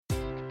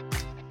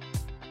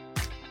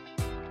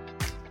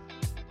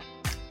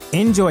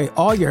Enjoy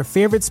all your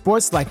favorite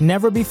sports like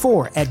never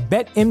before at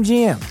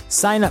BetMGM.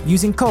 Sign up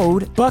using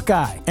code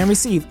Buckeye and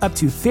receive up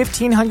to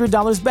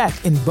 $1,500 back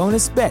in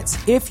bonus bets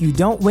if you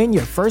don't win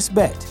your first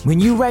bet. When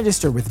you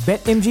register with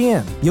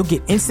BetMGM, you'll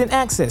get instant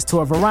access to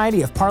a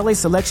variety of parlay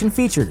selection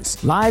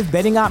features, live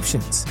betting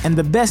options, and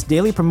the best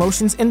daily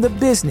promotions in the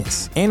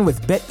business. And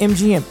with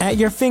BetMGM at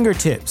your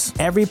fingertips,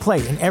 every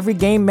play and every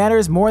game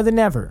matters more than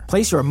ever.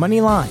 Place your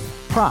money line,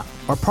 prop,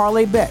 or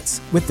parlay bets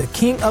with the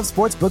king of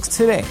sportsbooks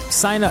today.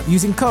 Sign up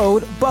using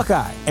code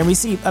Buckeye and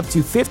receive up to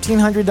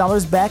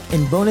 $1,500 back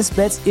in bonus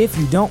bets if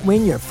you don't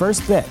win your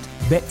first bet.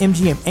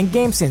 BetMGM and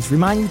GameSense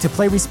remind you to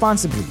play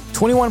responsibly.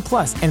 21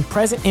 plus and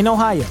present in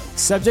Ohio,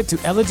 subject to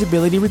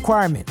eligibility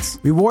requirements.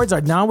 Rewards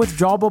are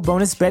non-withdrawable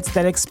bonus bets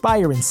that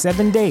expire in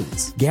 7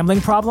 days. Gambling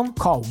problem?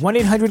 Call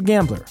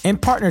 1-800-GAMBLER. In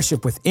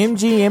partnership with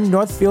MGM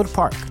Northfield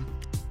Park.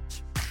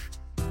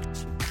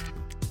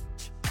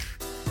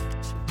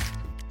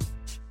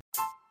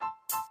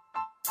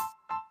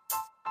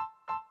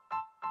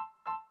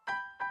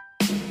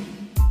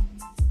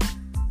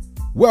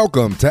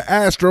 Welcome to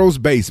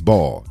Astros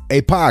Baseball,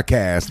 a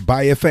podcast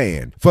by a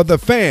fan for the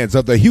fans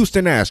of the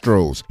Houston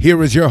Astros.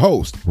 Here is your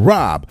host,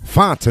 Rob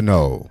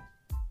Fontenot.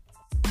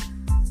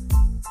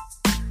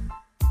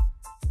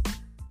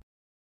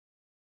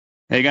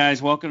 Hey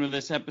guys, welcome to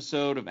this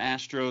episode of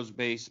Astros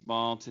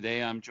Baseball.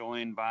 Today I'm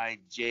joined by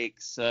Jake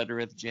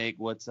Sudreth. Jake,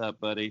 what's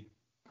up, buddy?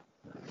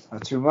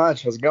 Not too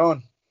much. How's it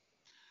going?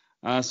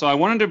 So I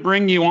wanted to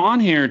bring you on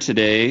here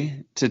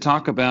today to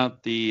talk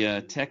about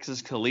the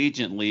Texas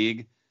Collegiate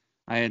League.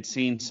 I had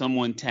seen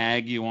someone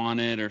tag you on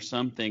it or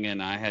something,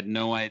 and I had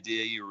no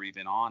idea you were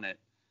even on it.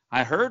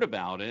 I heard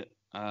about it.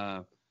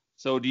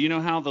 So do you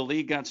know how the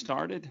league got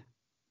started?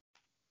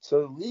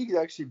 So the league's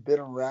actually been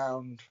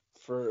around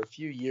for a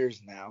few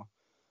years now,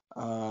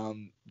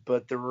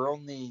 but there were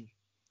only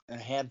a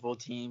handful of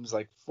teams,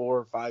 like 4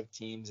 or 5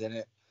 teams in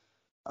it.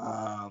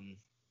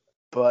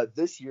 But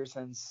this year,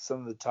 since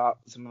some of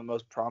the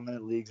most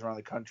prominent leagues around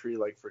the country,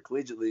 like for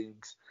collegiate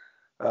leagues,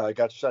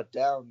 got shut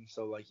down.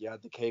 So like you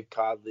had the Cape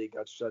Cod League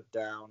got shut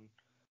down.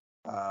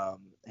 A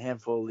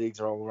handful of leagues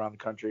all around the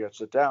country got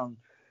shut down.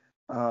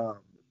 A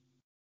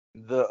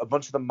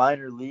bunch of the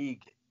minor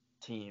league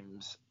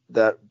teams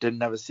that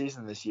didn't have a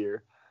season this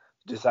year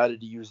decided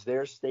to use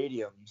their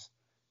stadiums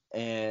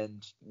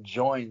and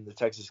join the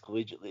Texas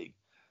Collegiate League.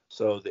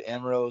 So the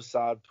Amarillo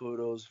Sod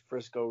Poodles,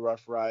 Frisco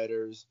Rough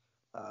Riders,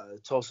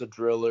 Tulsa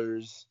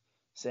Drillers,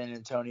 San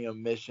Antonio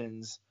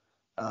Missions,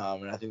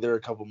 and I think there were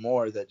a couple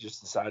more that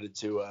just decided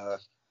to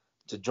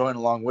join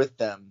along with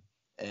them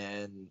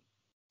and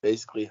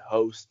basically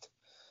host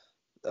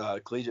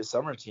collegiate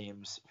summer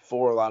teams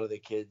for a lot of the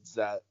kids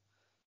that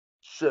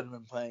should have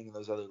been playing in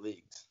those other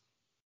leagues.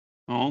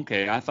 Oh,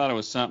 okay. I thought it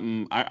was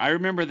something. I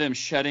remember them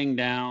shutting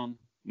down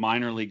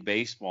minor league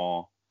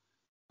baseball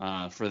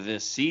for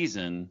this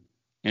season.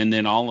 And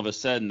then all of a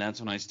sudden, that's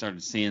when I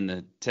started seeing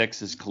the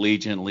Texas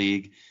Collegiate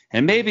League.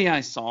 And maybe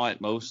I saw it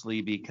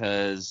mostly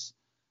because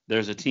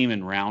there's a team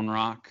in Round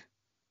Rock,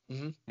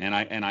 and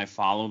I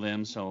follow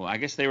them. So I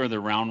guess they were the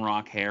Round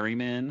Rock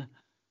Harrymen.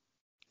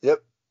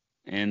 Yep.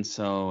 And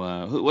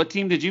so what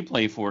team did you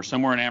play for?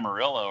 Somewhere in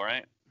Amarillo,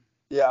 right?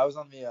 Yeah, I was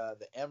on the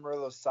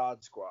Amarillo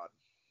Sod Squad.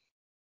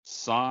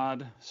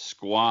 Sod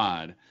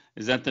Squad.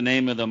 Is that the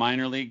name of the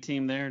minor league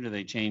team there? Do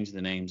they change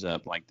the names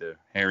up like the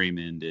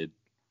Harrymen did?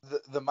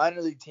 The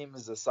minor league team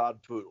is the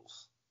Sod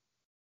Poodles.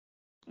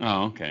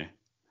 Oh, okay.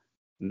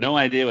 No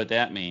idea what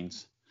that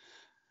means.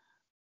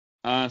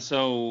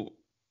 So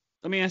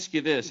let me ask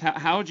you this: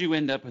 how'd you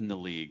end up in the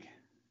league?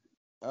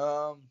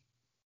 How'd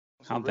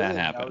that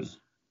happen?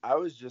 I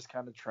was just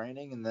kind of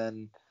training, and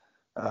then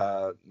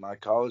my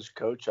college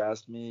coach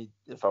asked me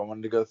if I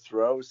wanted to go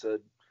throw.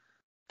 Said,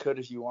 "Could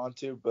if you want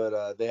to,"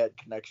 but they had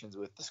connections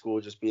with the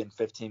school just being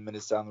 15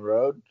 minutes down the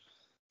road,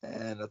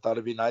 and I thought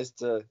it'd be nice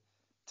to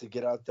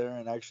get out there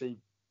and actually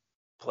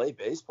play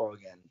baseball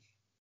again.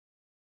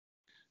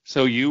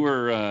 So you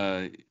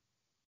were.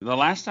 The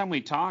last time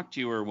we talked,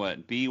 you were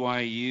what,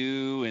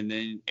 BYU and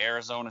then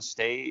Arizona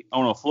State?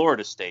 Oh, no,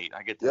 Florida State.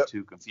 I get the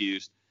two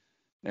confused.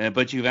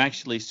 But you've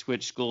actually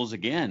switched schools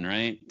again,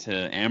 right, to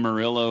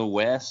Amarillo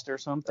West or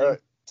something?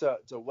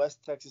 To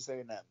West Texas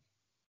A&M.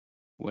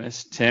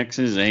 West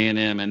Texas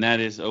A&M, and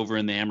that is over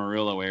in the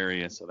Amarillo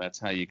area, so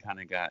that's how you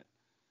kind of got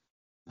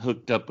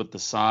hooked up with the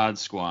Sod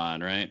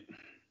Squad, right?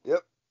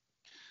 Yep.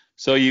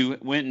 So you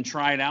went and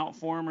tried out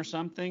for them or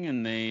something,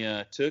 and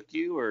they took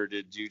you, or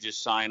did you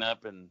just sign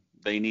up and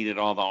they needed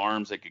all the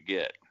arms they could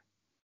get?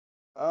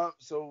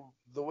 So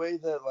the way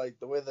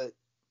that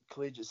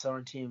collegiate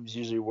summer teams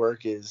usually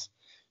work is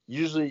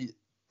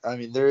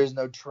there is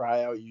no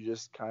tryout. You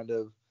just kind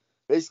of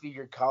basically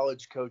your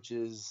college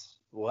coaches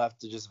will have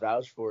to just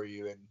vouch for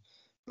you, and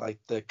like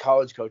the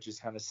college coaches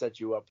kind of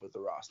set you up with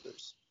the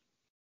rosters.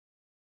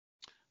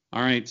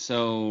 All right,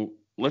 so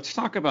let's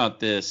talk about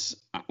this.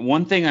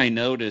 One thing I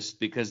noticed,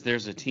 because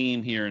there's a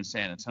team here in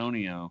San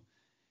Antonio,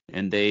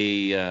 and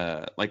they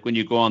like when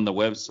you go on the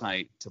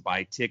website to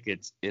buy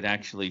tickets, it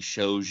actually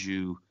shows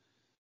you,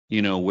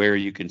 where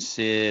you can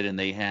sit, and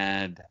they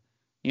had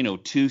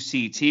two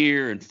seats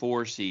here and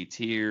four seats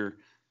here.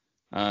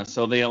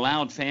 So they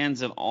allowed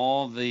fans of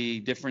all the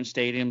different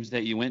stadiums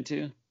that you went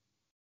to?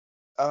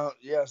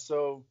 Yeah,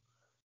 so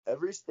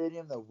every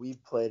stadium that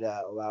we've played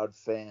at allowed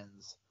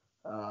fans.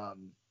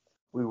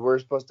 We were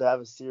supposed to have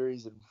a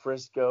series in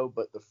Frisco,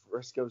 but the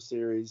Frisco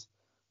series,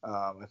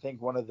 I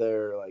think one of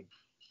their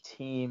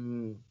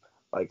team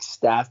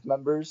staff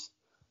members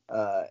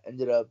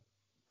ended up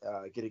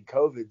getting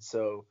COVID,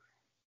 so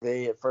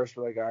they at first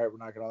were like, all right,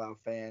 we're not going to allow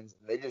fans.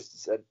 And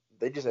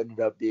they just ended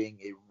up being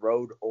a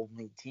road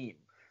only team.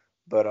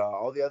 But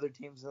all the other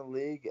teams in the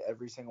league,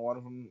 every single one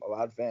of them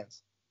allowed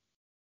fans.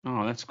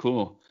 Oh, that's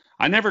cool.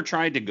 I never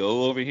tried to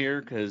go over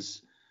here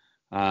because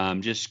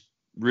I'm just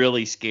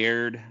really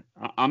scared.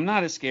 I'm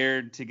not as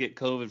scared to get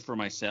COVID for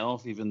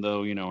myself, even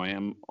though, I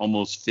am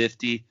almost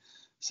 50.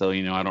 So,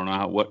 I don't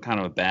know what kind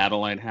of a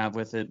battle I'd have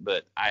with it,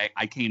 but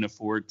I can't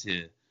afford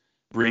to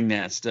bring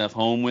that stuff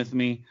home with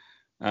me.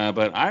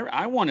 But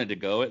I wanted to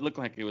go. It looked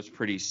like it was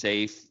pretty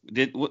safe.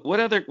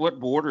 What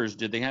borders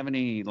did they have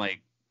any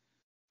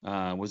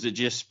was it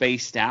just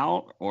spaced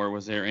out, or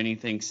was there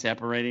anything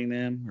separating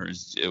them, or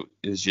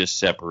is just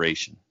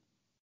separation?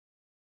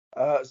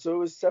 So it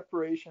was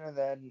separation, and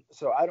then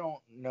so I don't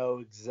know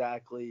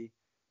exactly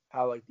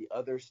how the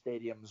other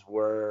stadiums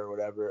were or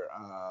whatever.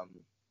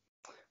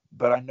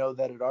 But I know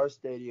that at our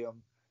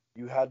stadium,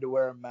 you had to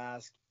wear a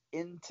mask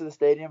into the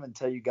stadium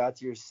until you got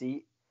to your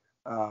seat,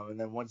 and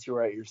then once you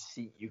were at your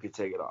seat, you could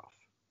take it off.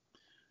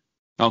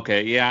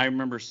 Okay, yeah, I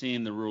remember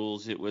seeing the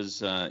rules. It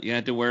was you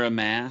had to wear a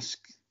mask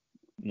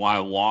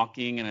while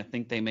walking, and I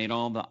think they made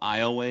all the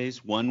aisleways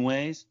one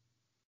ways.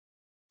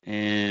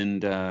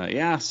 And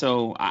yeah,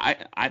 so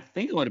I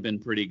think it would have been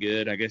pretty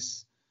good. I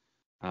guess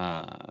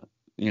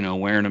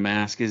wearing a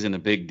mask isn't a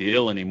big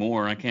deal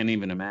anymore. I can't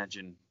even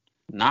imagine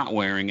not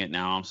wearing it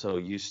now. I'm so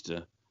used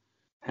to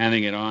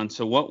having it on.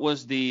 So what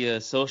was the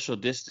social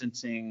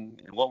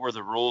distancing, and what were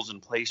the rules in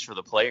place for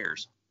the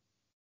players?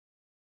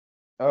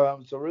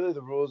 So really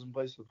the rules in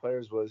place for the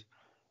players was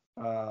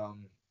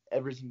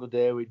every single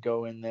day we'd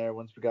go in there.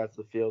 Once we got to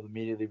the field,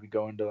 immediately we'd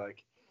go into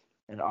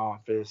an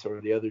office,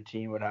 or the other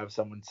team would have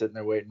someone sitting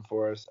there waiting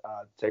for us,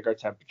 take our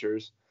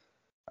temperatures,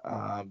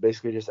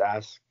 basically just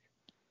ask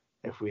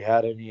if we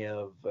had any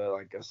of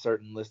a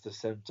certain list of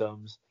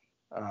symptoms.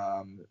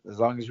 As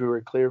long as we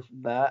were clear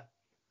from that,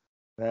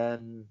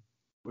 then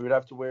we would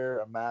have to wear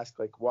a mask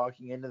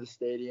walking into the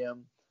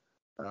stadium.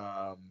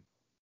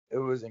 It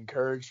was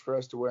encouraged for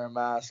us to wear a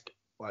mask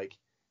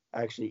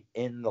actually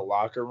in the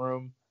locker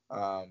room.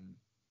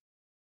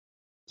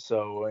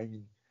 So I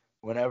mean,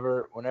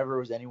 whenever it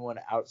was anyone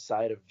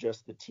outside of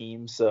just the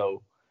team,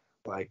 so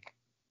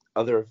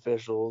other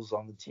officials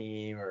on the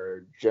team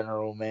or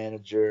general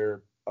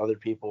manager, other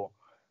people,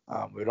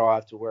 we'd all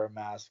have to wear a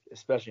mask,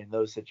 especially in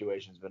those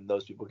situations when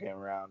those people came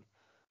around.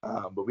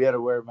 But we had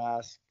to wear a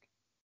mask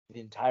the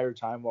entire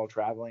time while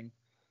traveling.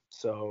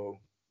 So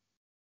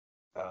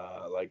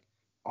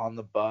on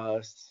the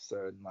bus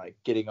and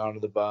getting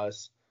onto the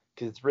bus,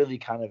 because it's really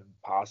kind of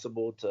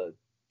impossible to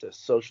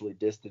socially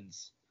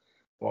distance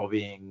while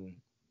being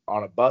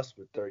on a bus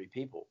with 30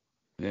 people.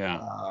 Yeah.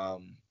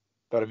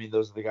 But I mean,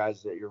 those are the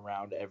guys that you're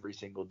around every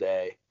single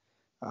day.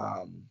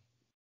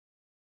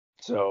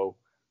 So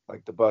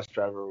the bus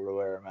driver would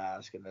wear a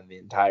mask, and then the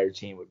entire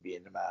team would be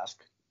in a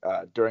mask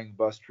during the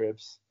bus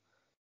trips.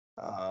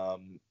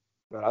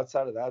 But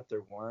outside of that,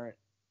 there weren't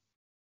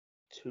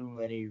too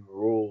many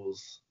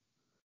rules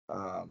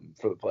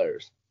for the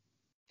players.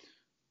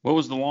 What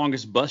was the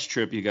longest bus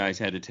trip you guys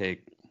had to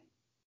take?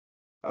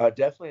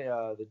 Definitely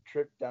the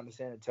trip down to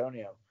San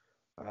Antonio.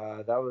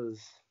 That was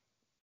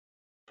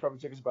probably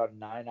took us about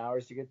 9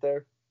 hours to get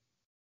there.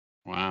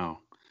 Wow.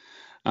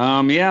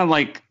 Yeah,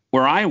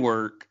 where I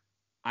work,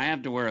 I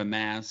have to wear a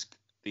mask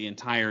the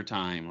entire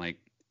time.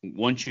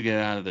 Once you get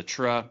out of the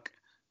truck,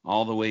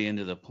 all the way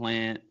into the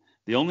plant.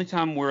 The only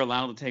time we're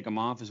allowed to take them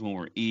off is when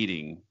we're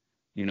eating.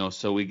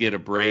 So we get a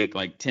break,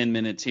 10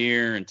 minutes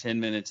here and 10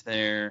 minutes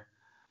there,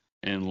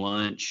 and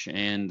lunch.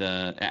 And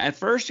at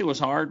first it was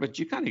hard, but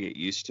you kind of get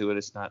used to it.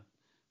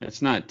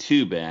 It's not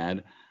too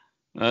bad.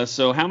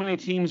 So how many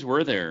teams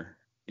were there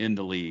in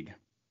the league?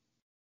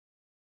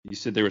 You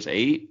said there was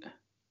 8?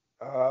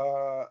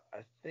 I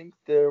think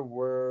there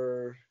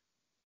were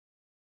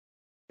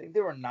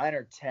 9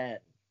 or 10.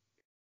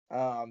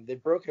 They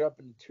broke it up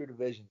into 2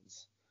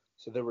 divisions.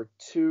 So there were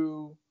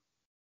 2.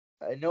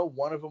 I know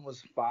one of them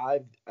was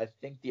 5. I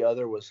think the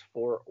other was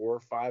 4 or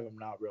 5. I'm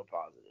not real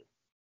positive.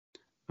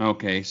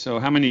 Okay, so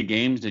how many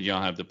games did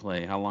y'all have to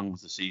play? How long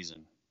was the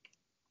season?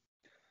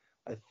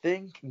 I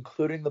think,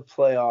 including the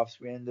playoffs,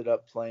 we ended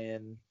up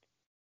playing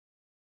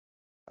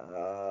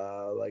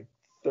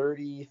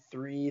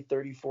 33,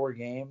 34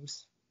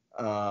 games.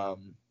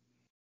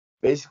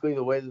 Basically,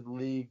 the way the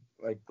league,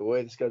 the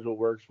way the schedule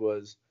works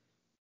was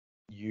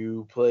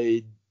you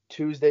played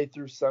Tuesday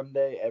through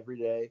Sunday every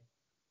day.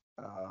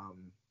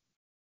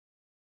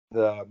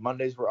 The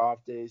Mondays were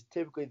off days.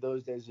 Typically,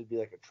 those days would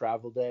be a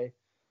travel day.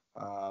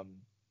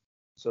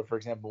 So, for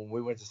example, when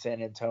we went to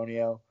San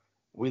Antonio,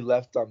 we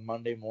left on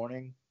Monday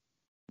morning.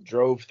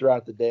 drove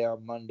throughout the day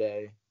on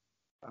Monday,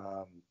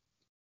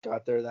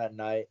 got there that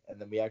night, and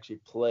then we actually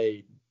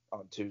played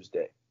on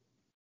Tuesday.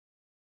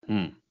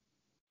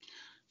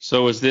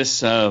 So is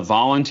this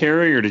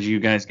voluntary, or did you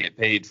guys get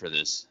paid for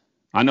this?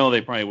 I know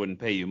they probably wouldn't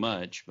pay you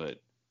much,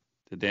 but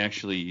did they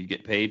actually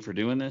get paid for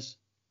doing this?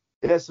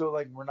 Yeah, so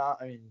like we're not.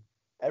 I mean,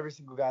 every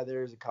single guy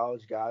there is a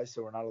college guy,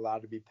 so we're not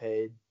allowed to be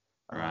paid.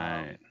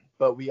 Right.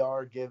 But we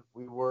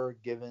were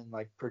given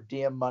like per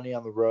diem money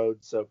on the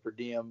road. So per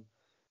diem,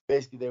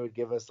 basically they would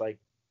give us like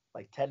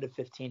 $10 to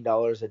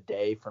 $15 a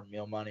day for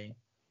meal money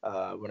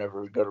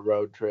whenever we go to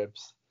road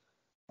trips.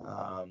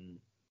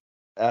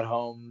 At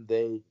home,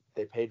 they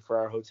paid for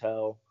our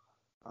hotel.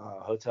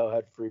 Hotel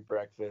had free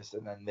breakfast,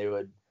 and then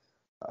they'd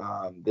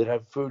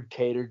have food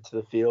catered to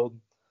the field.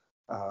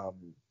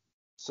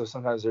 So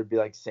sometimes there'd be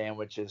like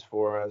sandwiches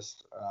for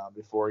us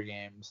before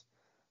games,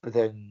 but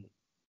then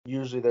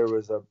usually there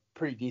was a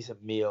pretty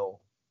decent meal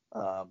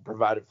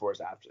provided for us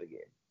after the game.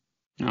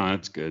 Oh,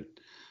 that's good.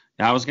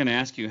 Now, I was going to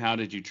ask you, how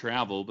did you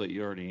travel, but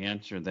you already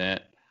answered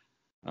that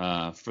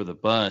for the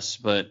bus.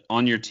 But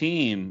on your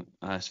team,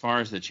 as far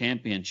as the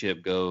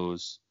championship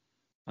goes,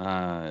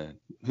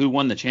 who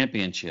won the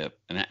championship?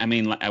 And I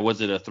mean,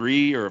 was it a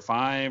 3 or a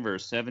 5 or a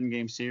 7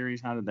 game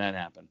series? How did that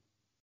happen?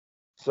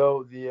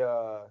 So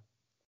the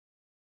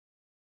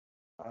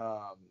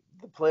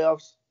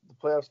playoff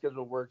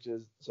schedule worked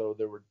so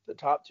there were the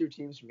top 2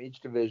 teams from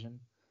each division,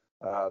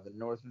 the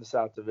North and the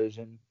South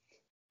division.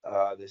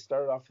 They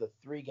started off with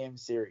a 3-game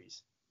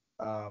series,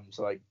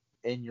 so like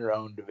in your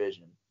own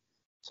division.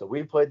 So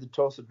we played the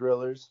Tulsa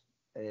Drillers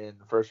in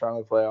the first round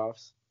of the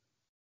playoffs.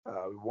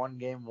 We won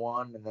game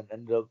 1 and then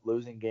ended up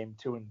losing game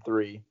 2 and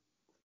 3.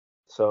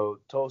 So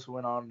Tulsa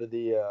went on to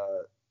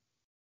the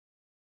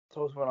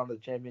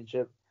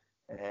championship,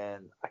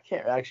 and I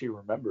can't actually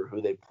remember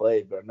who they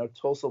played, but I know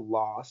Tulsa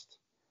lost.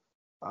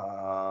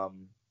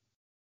 Wasn't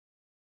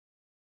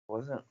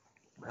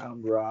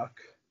Round Rock?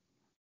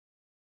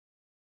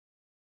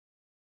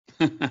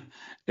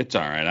 It's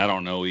all right. I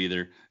don't know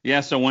either. Yeah,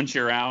 so once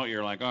you're out,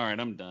 you're like, all right,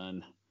 I'm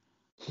done.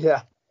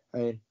 Yeah. I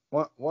mean,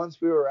 once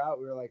we were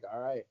out, we were like, all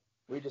right,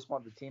 we just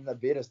want the team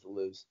that beat us to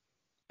lose.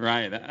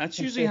 Right. That's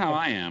usually how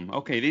I am.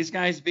 Okay, these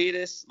guys beat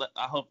us.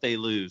 I hope they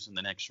lose in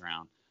the next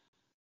round.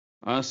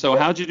 So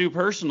how'd you do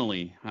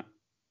personally?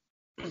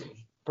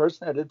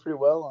 Personally, I did pretty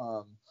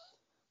well.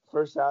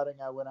 First outing,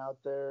 I went out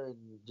there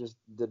and just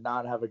did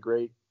not have a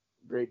great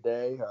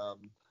day.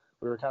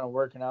 We were kind of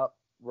working up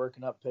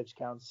pitch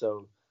counts.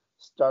 So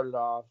started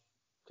off,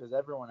 because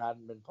everyone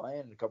hadn't been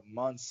playing in a couple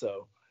months.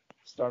 So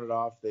started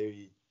off,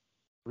 they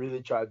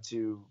really tried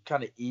to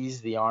kind of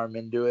ease the arm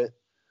into it.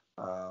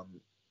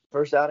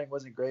 First outing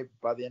wasn't great.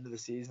 By the end of the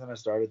season, I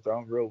started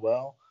throwing real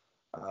well.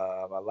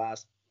 My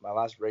last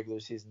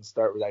regular season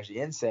start was actually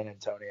in San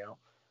Antonio,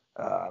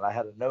 and I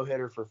had a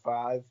no-hitter for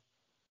 5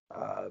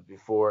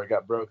 before it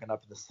got broken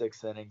up in the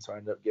 6th inning, so I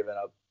ended up giving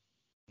up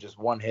just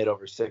 1 hit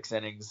over 6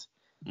 innings,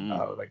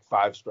 like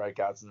 5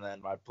 strikeouts, and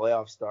then my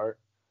playoff start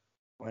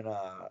went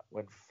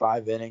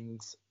 5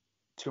 innings,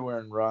 2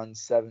 earned runs,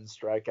 7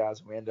 strikeouts,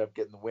 and we ended up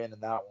getting the win in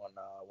that one,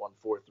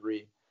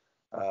 1-4-3.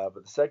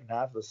 But the second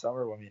half of the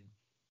summer, I mean,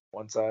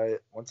 once I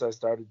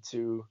started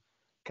to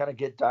kind of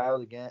get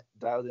dialed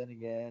in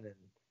again, and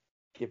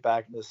get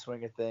back into the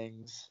swing of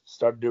things,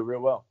 started to do real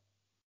well.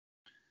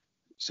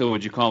 So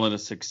would you call it a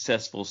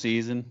successful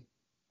season?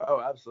 Oh,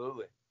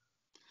 absolutely.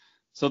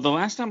 So the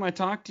last time I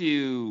talked to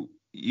you,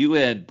 you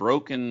had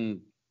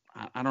broken,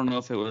 I don't know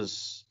if it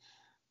was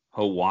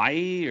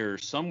Hawaii or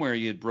somewhere,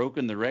 you had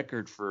broken the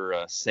record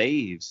for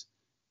saves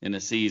in a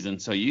season.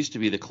 So you used to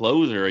be the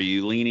closer. Are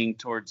you leaning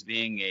towards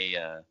being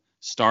a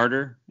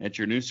starter at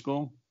your new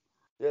school?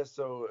 Yeah,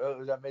 so it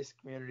was at Mesa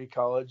Community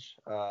College.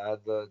 I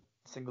had the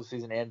single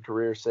season and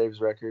career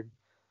saves record.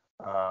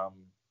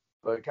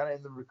 But kind of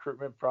in the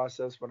recruitment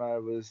process, when I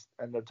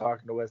ended up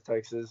talking to West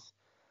Texas,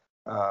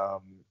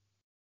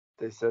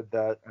 they said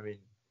that, I mean,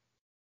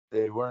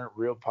 they weren't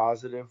real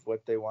positive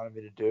what they wanted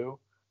me to do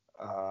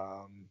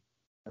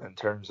in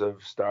terms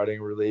of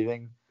starting,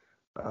 relieving.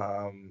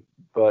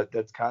 But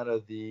that's kind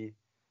of the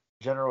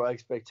general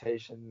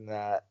expectation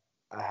that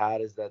I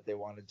had, is that they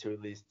wanted to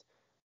at least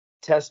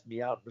test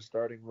me out in the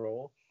starting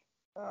role.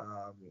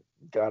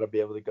 Got to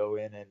be able to go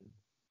in and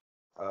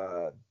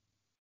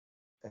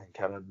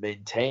kind of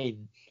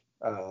maintain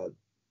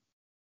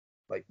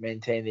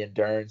the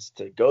endurance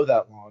to go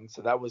that long.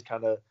 So that was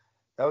kind of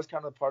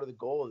part of the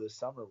goal of this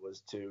summer,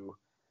 was to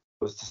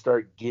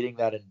start getting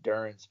that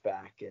endurance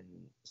back and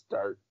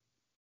start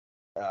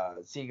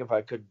seeing if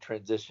I could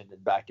transition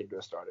it back into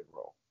a starting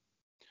role.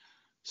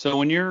 So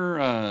when you're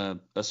a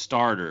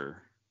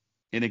starter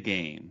in a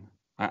game,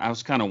 I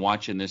was kind of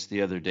watching this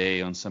the other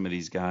day on some of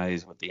these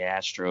guys with the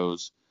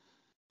Astros.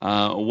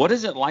 What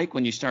is it like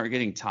when you start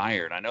getting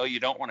tired? I know you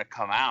don't want to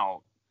come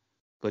out,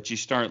 but you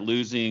start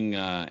losing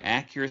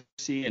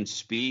accuracy and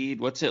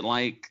speed. What's it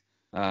like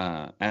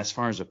as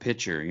far as a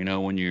pitcher? You know,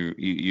 when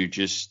you're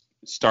just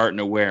starting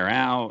to wear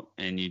out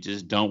and you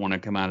just don't want to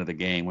come out of the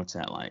game. What's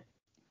that like?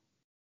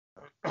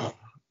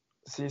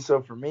 See,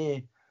 so for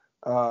me,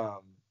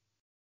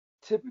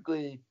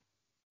 typically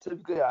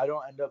I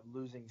don't end up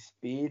losing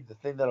speed. The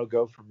thing that'll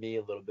go for me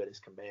a little bit is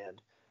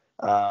command.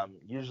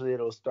 Usually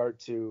it'll start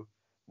to,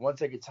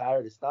 once I get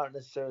tired, it's not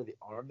necessarily the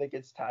arm that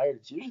gets tired.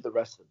 It's usually the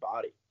rest of the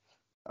body.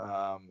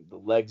 The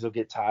legs will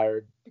get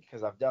tired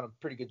because I've done a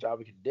pretty good job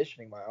of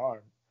conditioning my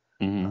arm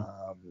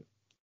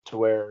to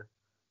where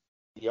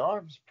the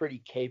arm's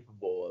pretty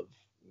capable of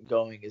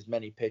going as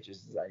many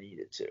pitches as I need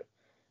it to.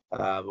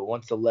 But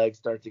once the legs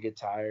start to get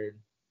tired,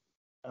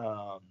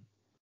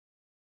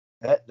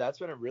 that's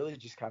when it really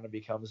just kind of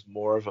becomes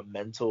more of a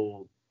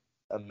mental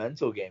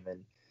game,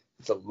 and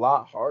it's a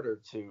lot harder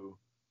to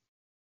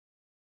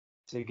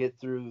get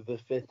through the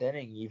fifth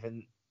inning,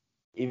 even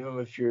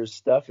if your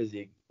stuff is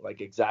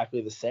like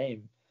exactly the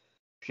same,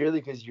 purely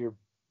because your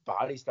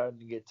body's starting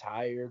to get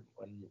tired.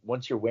 And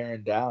once you're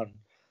wearing down,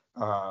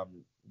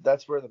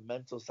 that's where the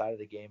mental side of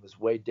the game is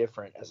way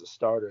different as a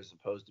starter as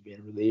opposed to being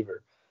a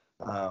reliever.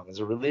 As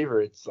a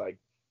reliever, it's like,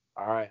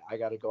 all right, I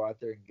got to go out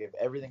there and give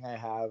everything I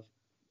have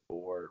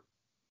for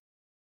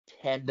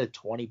 10 to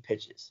 20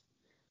 pitches.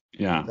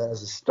 Yeah. And then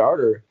as a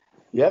starter,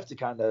 you have to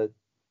kind of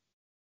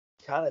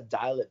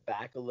dial it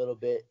back a little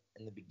bit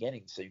in the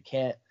beginning. So you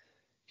can't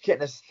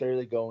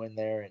necessarily go in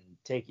there and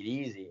take it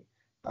easy.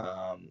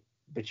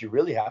 But you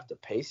really have to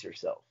pace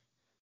yourself.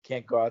 You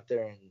can't go out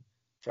there and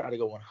try to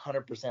go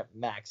 100%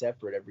 max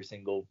effort every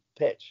single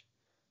pitch.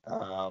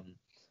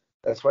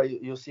 That's why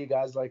you'll see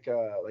guys like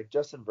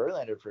Justin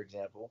Verlander, for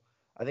example.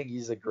 I think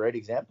he's a great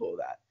example of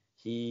that.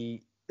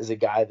 He is a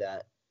guy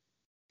that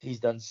he's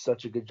done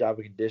such a good job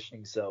of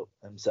conditioning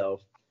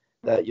himself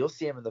that you'll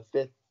see him in the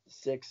 5th,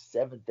 6th,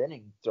 7th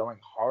inning throwing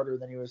harder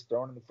than he was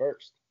throwing in the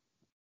first.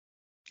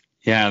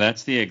 Yeah,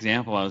 that's the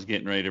example I was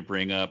getting ready to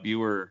bring up. You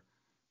were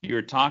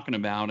talking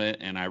about it,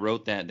 and I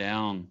wrote that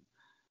down.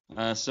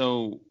 Like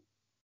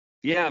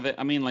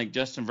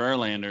Justin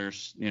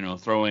Verlander's,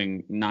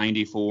 throwing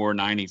 94,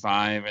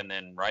 95, and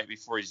then right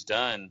before he's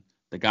done,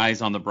 the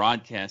guys on the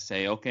broadcast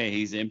say, okay,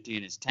 he's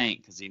emptying his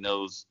tank because he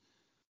knows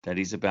that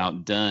he's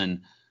about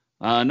done.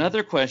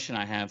 Another question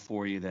I have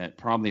for you that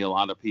probably a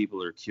lot of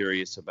people are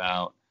curious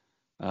about,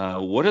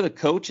 what do the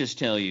coaches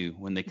tell you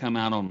when they come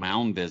out on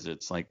mound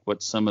visits? Like,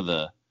 what's some of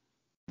the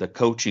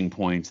coaching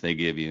points they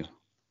give you?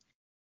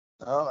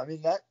 I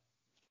mean, that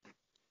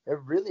it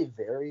really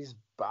varies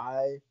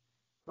by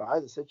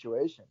the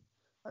situation.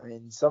 I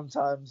mean,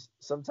 sometimes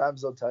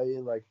they'll tell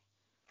you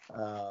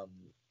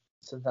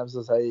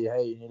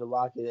hey, you need to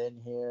lock it in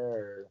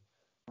here,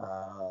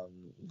 or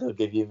they'll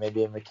give you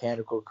maybe a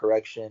mechanical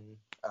correction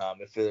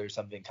if there's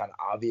something kind of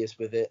obvious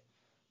with it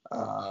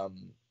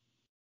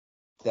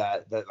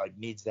that like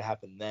needs to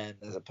happen then,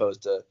 as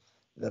opposed to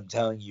them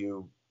telling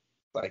you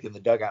like in the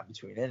dugout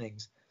between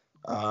innings.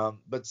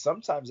 But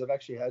sometimes I've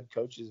actually had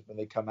coaches when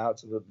they come out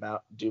to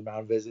do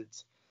mound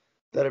visits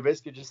that are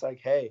basically just like,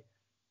 hey,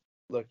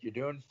 look, you're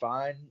doing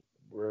fine.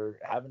 We're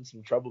having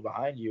some trouble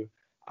behind you.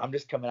 I'm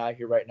just coming out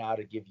here right now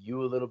to give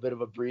you a little bit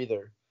of a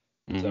breather.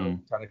 So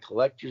trying to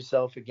collect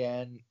yourself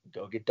again,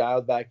 go get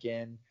dialed back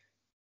in.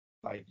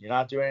 Like, you're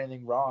not doing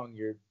anything wrong.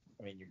 You're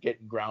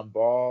getting ground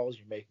balls.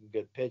 You're making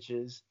good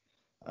pitches.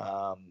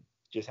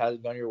 Just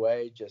hasn't gone your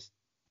way. Just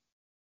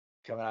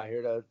coming out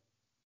here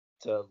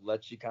to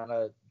let you kind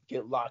of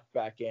get locked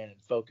back in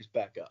and focus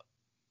back up.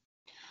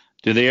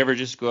 Do they ever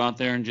just go out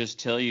there and just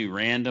tell you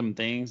random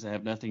things that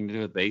have nothing to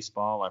do with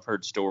baseball? I've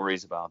heard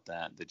stories about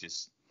that. They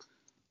just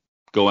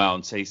go out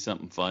and say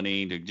something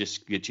funny to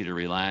just get you to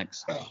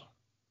relax.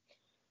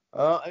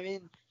 I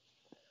mean,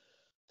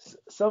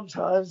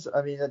 sometimes,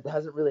 it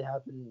hasn't really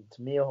happened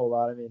to me a whole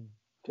lot.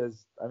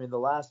 Because the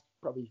last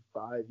probably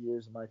 5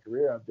 years of my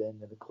career, I've been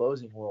in the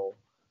closing role.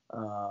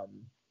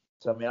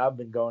 So, I've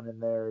been going in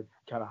there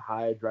kind of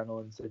high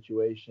adrenaline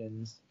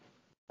situations.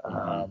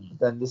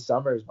 Then this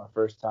summer is my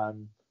first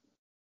time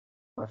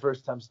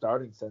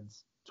starting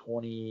since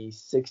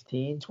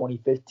 2016,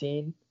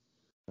 2015.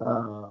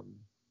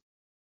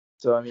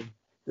 So,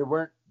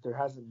 there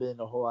hasn't been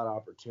a whole lot of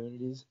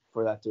opportunities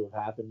for that to have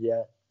happened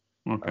yet.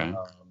 Okay.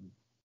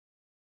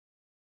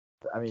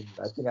 I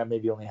think I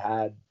maybe only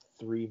had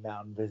 3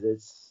 mound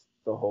visits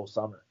the whole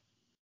summer.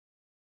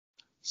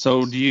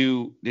 So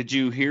did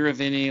you hear of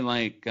any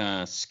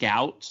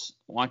scouts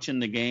watching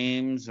the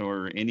games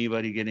or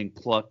anybody getting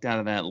plucked out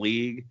of that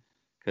league?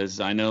 Because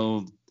I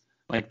know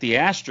the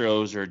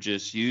Astros are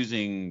just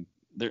using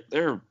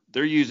they're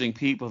using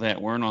people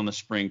that weren't on the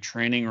spring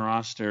training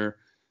roster.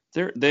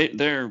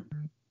 Their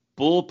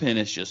bullpen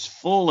is just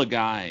full of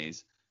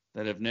guys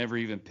that have never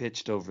even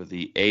pitched over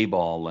the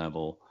A-ball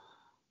level.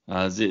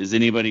 Is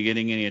anybody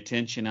getting any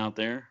attention out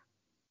there?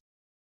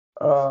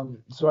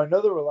 So I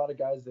know there were a lot of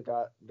guys that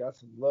got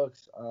some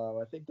looks.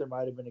 I think there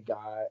might have been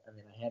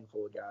a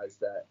handful of guys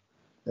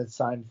that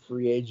signed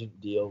free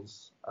agent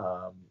deals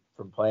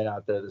from playing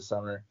out there this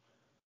summer.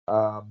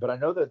 But I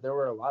know that there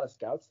were a lot of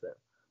scouts there.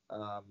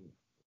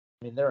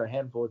 There were a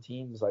handful of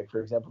teams, like,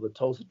 for example, the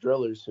Tulsa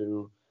Drillers,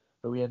 who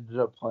we ended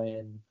up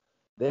playing.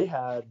 They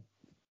had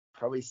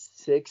probably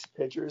 6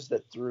 pitchers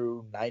that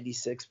threw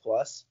 96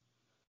 plus.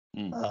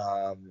 They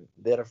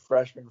had a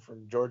freshman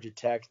from Georgia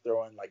Tech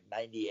throwing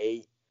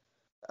 98.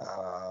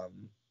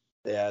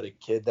 They had a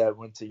kid that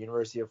went to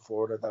University of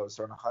Florida that was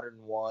throwing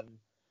 101.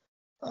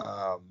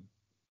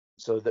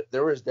 So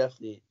there was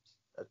definitely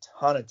a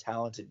ton of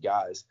talented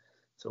guys.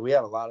 So we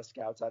had a lot of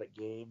scouts out at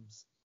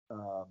games,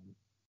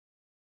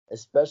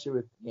 especially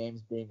with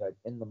games being like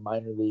in the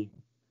minor league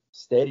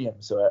stadium.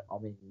 So I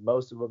mean,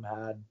 most of them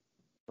had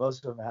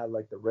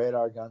like the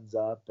radar guns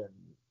up and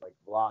like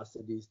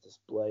velocities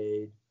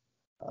displayed.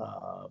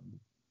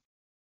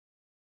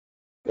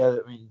 Yeah,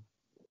 I mean,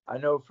 I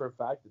know for a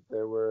fact that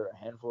there were a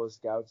handful of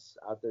scouts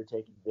out there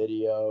taking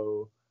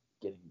video,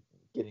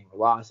 getting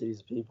velocities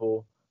of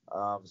people.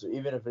 So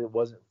even if it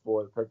wasn't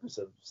for the purpose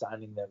of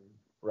signing them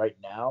right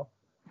now,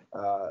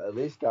 at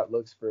least got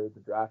looks for the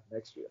draft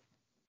next year.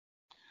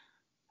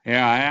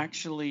 Yeah, I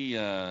actually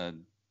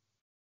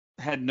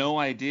had no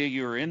idea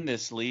you were in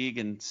this league,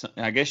 and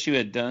I guess you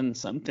had done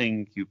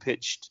something. You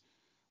pitched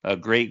a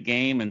great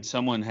game, and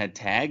someone had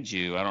tagged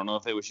you. I don't know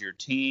if it was your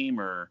team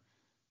or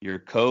your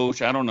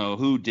coach. I don't know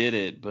who did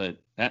it, but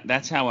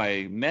that's how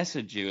I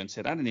messaged you and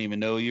said, I didn't even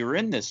know you were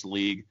in this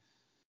league.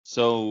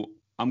 So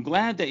I'm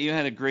glad that you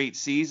had a great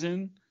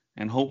season,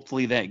 and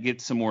hopefully that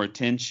gets some more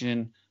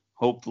attention.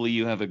 Hopefully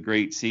you have a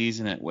great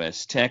season at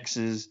West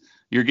Texas.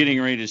 You're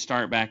getting ready to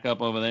start back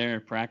up over there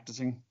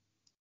practicing?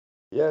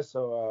 Yeah,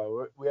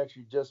 so we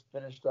actually just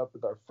finished up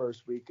with our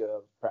first week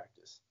of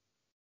practice.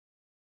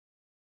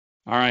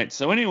 All right.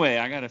 So anyway,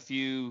 I got a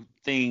few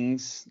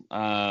things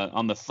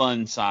on the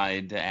fun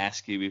side to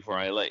ask you before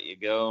I let you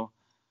go.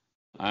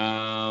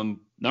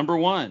 Number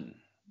one,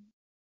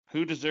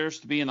 who deserves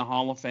to be in the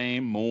Hall of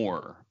Fame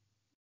more,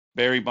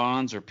 Barry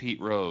Bonds or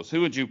Pete Rose?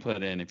 Who would you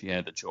put in if you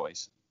had the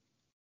choice?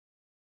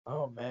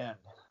 Oh man,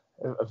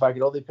 if I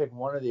could only pick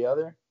one or the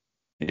other.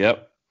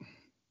 Yep.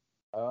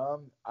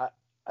 I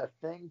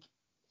think.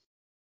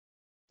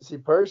 See,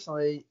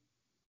 personally,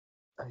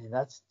 I mean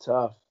that's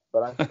tough,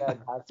 but I think I'd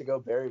have to go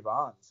Barry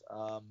Bonds.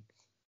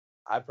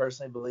 I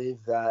personally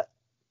believe that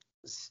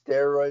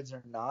steroids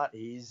or not,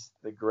 he's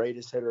the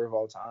greatest hitter of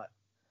all time.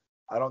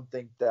 I don't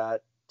think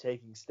that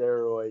taking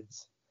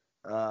steroids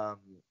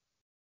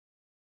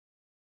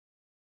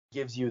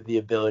gives you the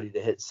ability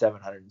to hit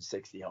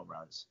 760 home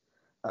runs.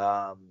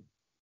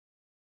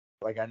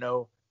 Like I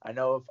know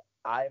if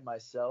I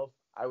myself,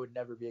 I would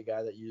never be a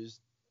guy that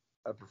used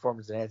a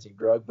performance enhancing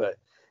drug, but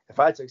if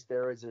I took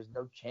steroids, there's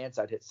no chance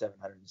I'd hit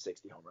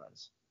 760 home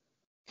runs.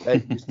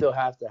 But you still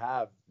have to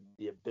have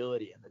the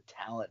ability and the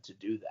talent to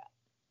do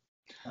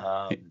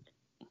that.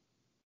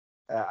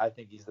 I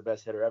think he's the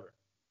best hitter ever.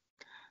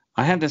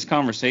 I had this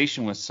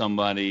conversation with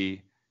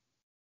somebody,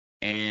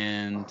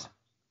 and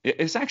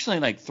it's actually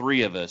like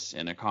three of us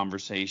in a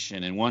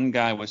conversation, and one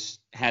guy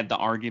had the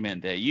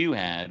argument that you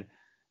had,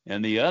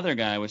 and the other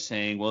guy was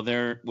saying, well,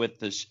 there with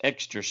this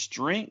extra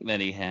strength that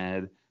he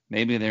had,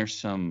 maybe there's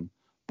some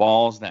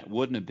balls that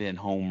wouldn't have been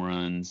home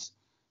runs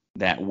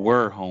that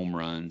were home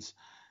runs.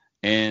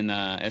 And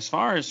as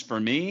far as for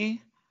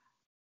me,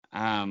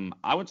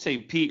 I would say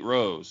Pete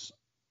Rose.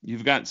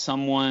 You've got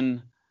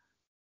someone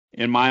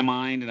in my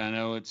mind, and I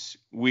know it's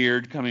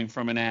weird coming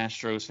from an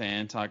Astros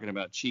fan talking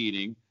about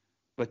cheating,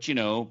 but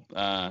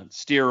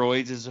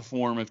steroids is a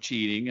form of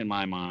cheating in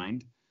my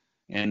mind.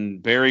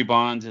 And Barry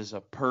Bonds is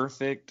a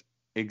perfect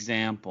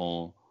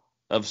example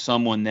of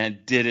someone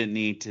that didn't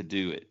need to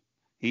do it.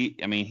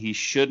 He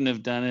shouldn't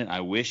have done it.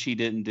 I wish he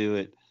didn't do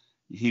it.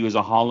 He was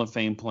a Hall of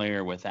Fame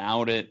player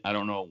without it. I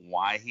don't know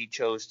why he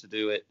chose to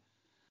do it.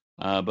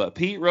 But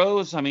Pete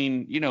Rose,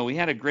 he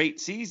had a great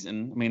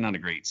season. Not a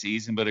great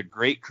season, but a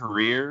great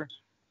career.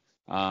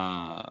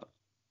 I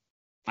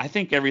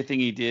think everything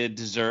he did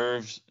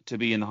deserves to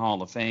be in the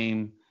Hall of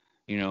Fame.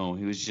 He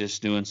was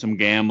just doing some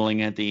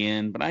gambling at the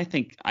end, but I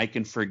think I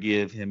can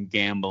forgive him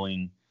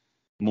gambling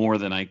more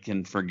than I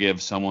can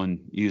forgive someone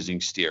using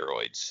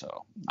steroids.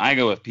 So I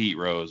go with Pete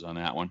Rose on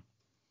that one.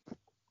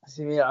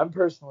 See, I'm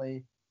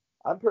personally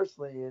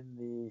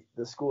in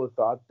the school of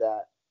thought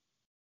that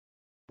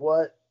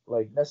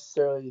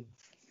necessarily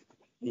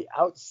the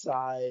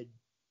outside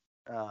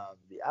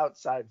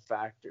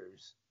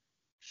factors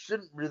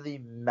shouldn't really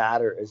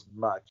matter as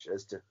much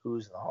as to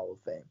who's in the Hall of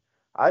Fame.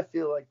 I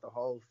feel like the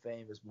Hall of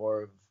Fame is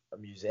more of a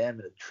museum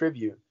and a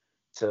tribute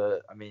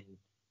to,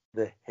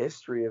 the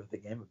history of the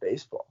game of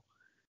baseball.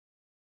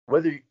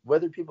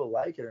 Whether people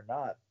like it or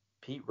not,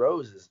 Pete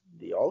Rose is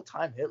the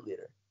all-time hit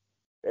leader.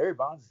 Barry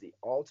Bonds is the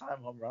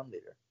all-time home run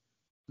leader.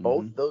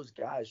 Both those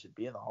guys should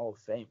be in the Hall of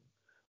Fame.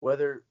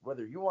 Whether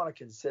you want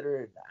to consider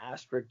it an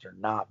asterisk or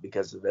not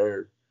because of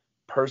their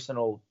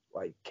personal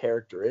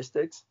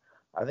characteristics,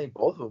 I think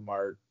both of them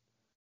are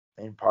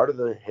part of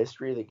the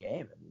history of the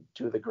game and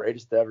two of the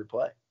greatest to ever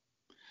play.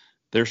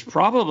 There's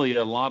probably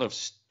a lot of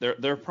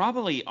they're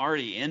probably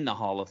already in the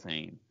Hall of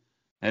Fame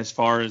as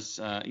far as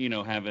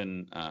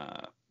having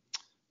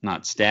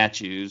not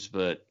statues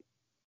but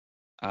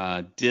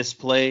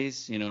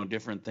displays,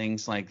 different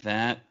things like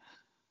that.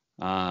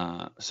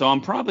 So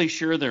I'm probably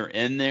sure they're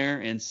in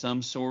there in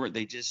some sort.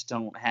 They just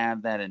don't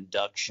have that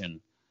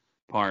induction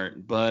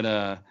part. But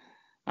I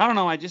don't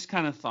know. I just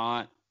kind of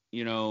thought,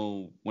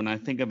 when I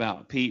think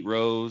about Pete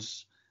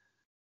Rose,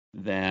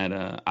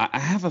 that I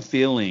have a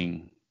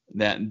feeling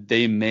that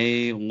they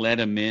may let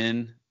him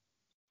in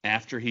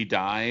after he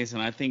dies,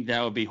 and I think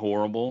that would be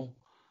horrible.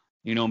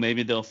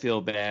 Maybe they'll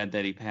feel bad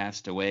that he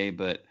passed away,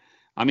 but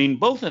I mean,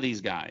 both of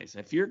these guys,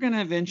 if you're going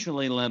to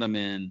eventually let them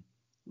in,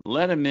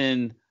 let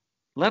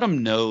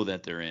them know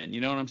that they're in.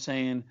 You know what I'm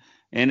saying?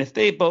 And if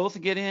they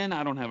both get in,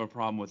 I don't have a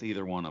problem with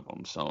either one of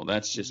them. So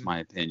that's just my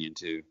opinion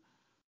too,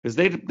 because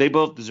they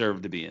both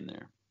deserve to be in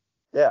there.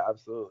 Yeah,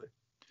 absolutely.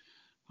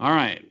 All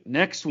right,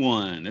 next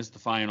one is the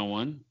final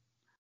one.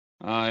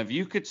 If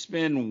you could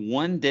spend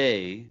one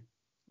day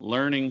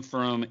learning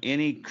from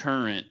any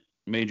current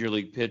major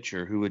league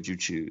pitcher, who would you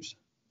choose?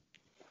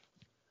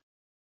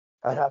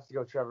 I'd have to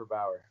go Trevor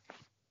Bauer.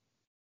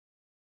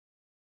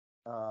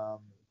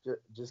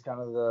 Just kind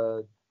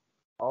of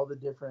all the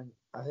different.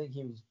 I think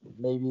he was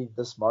maybe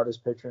the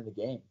smartest pitcher in the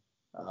game.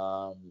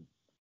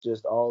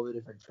 Just all the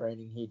different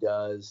training he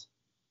does.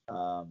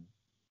 I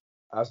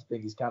also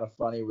think he's kind of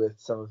funny with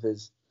some of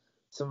his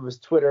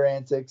Twitter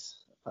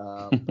antics.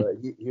 But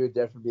he would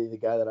definitely be the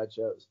guy that I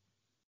chose.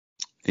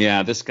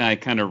 Yeah, this guy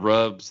kind of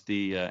rubs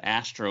the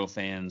Astro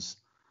fans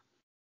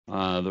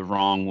the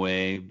wrong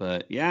way,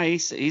 but yeah,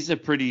 he's a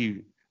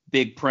pretty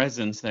big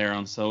presence there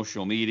on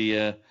social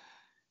media,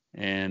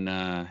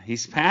 and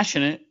he's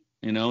passionate.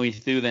 He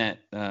threw that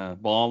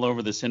ball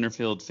over the center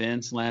field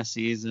fence last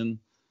season.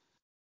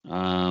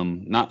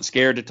 Not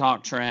scared to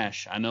talk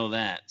trash. I know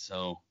that,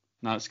 so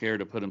not scared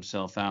to put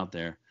himself out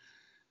there.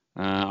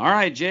 All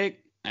right, Jake,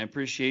 I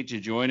appreciate you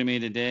joining me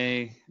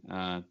today.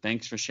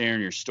 Thanks for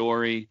sharing your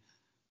story.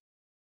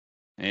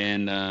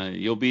 And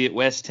you'll be at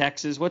West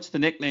Texas. What's the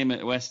nickname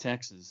at West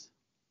Texas?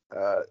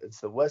 It's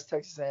the West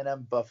Texas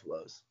A&M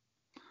Buffaloes.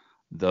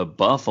 The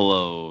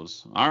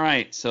Buffaloes. All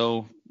right.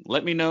 So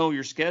let me know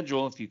your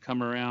schedule if you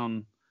come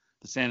around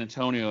the San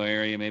Antonio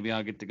area. Maybe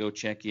I'll get to go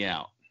check you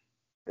out.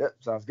 Yep,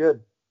 sounds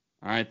good.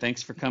 All right.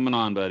 Thanks for coming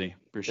on, buddy.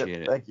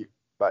 Appreciate it. Thank you.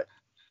 Bye.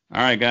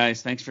 All right,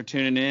 guys. Thanks for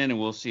tuning in, and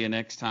we'll see you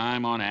next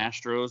time on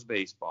Astros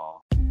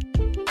Baseball.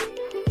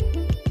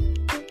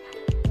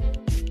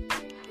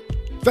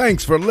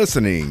 Thanks for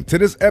listening to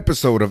this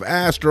episode of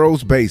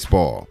Astros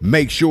Baseball.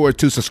 Make sure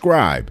to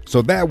subscribe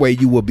so that way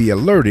you will be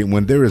alerted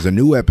when there is a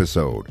new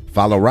episode.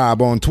 Follow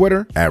Rob on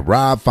Twitter at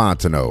Rob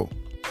Fontenot.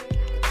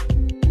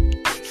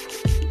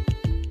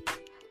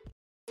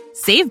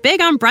 Save big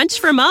on brunch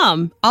for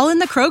mom, all in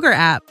the Kroger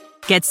app.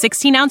 Get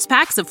 16-ounce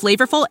packs of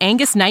flavorful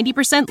Angus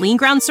 90% lean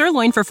ground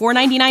sirloin for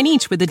 $4.99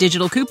 each with a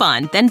digital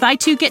coupon. Then buy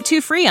 2, get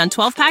 2 free on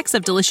 12 packs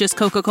of delicious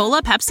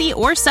Coca-Cola, Pepsi,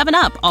 or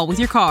 7-Up, all with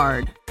your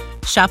card.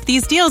 Shop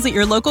these deals at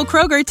your local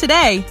Kroger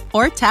today,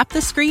 or tap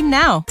the screen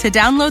now to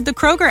download the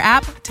Kroger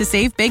app to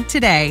save big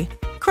today.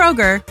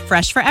 Kroger,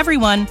 fresh for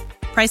everyone.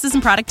 Prices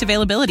and product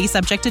availability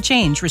subject to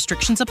change.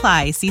 Restrictions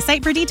apply. See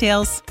site for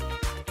details.